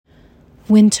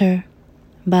Winter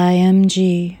by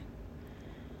M.G.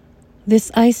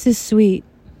 This ice is sweet,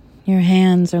 your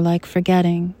hands are like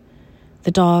forgetting,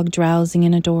 the dog drowsing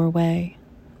in a doorway,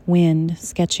 wind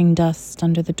sketching dust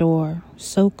under the door,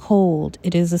 so cold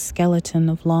it is a skeleton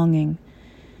of longing.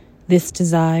 This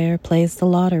desire plays the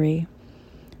lottery,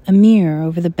 a mirror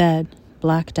over the bed,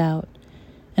 blacked out,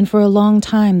 and for a long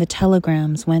time the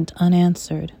telegrams went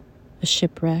unanswered, a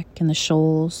shipwreck in the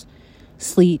shoals,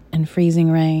 sleet and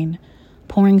freezing rain,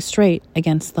 pouring straight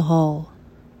against the hull.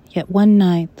 Yet one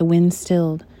night the wind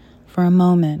stilled, for a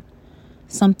moment,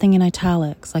 something in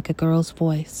italics like a girl's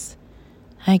voice.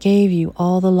 I gave you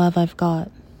all the love I've got.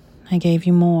 I gave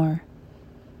you more.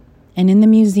 And in the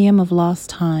Museum of Lost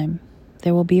Time,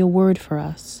 there will be a word for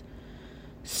us.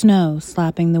 Snow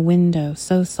slapping the window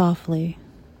so softly.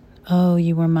 Oh,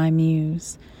 you were my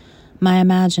muse, my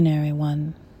imaginary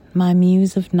one, my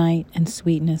muse of night and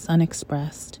sweetness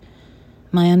unexpressed,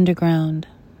 my underground,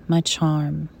 my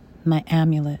charm, my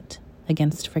amulet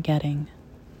against forgetting.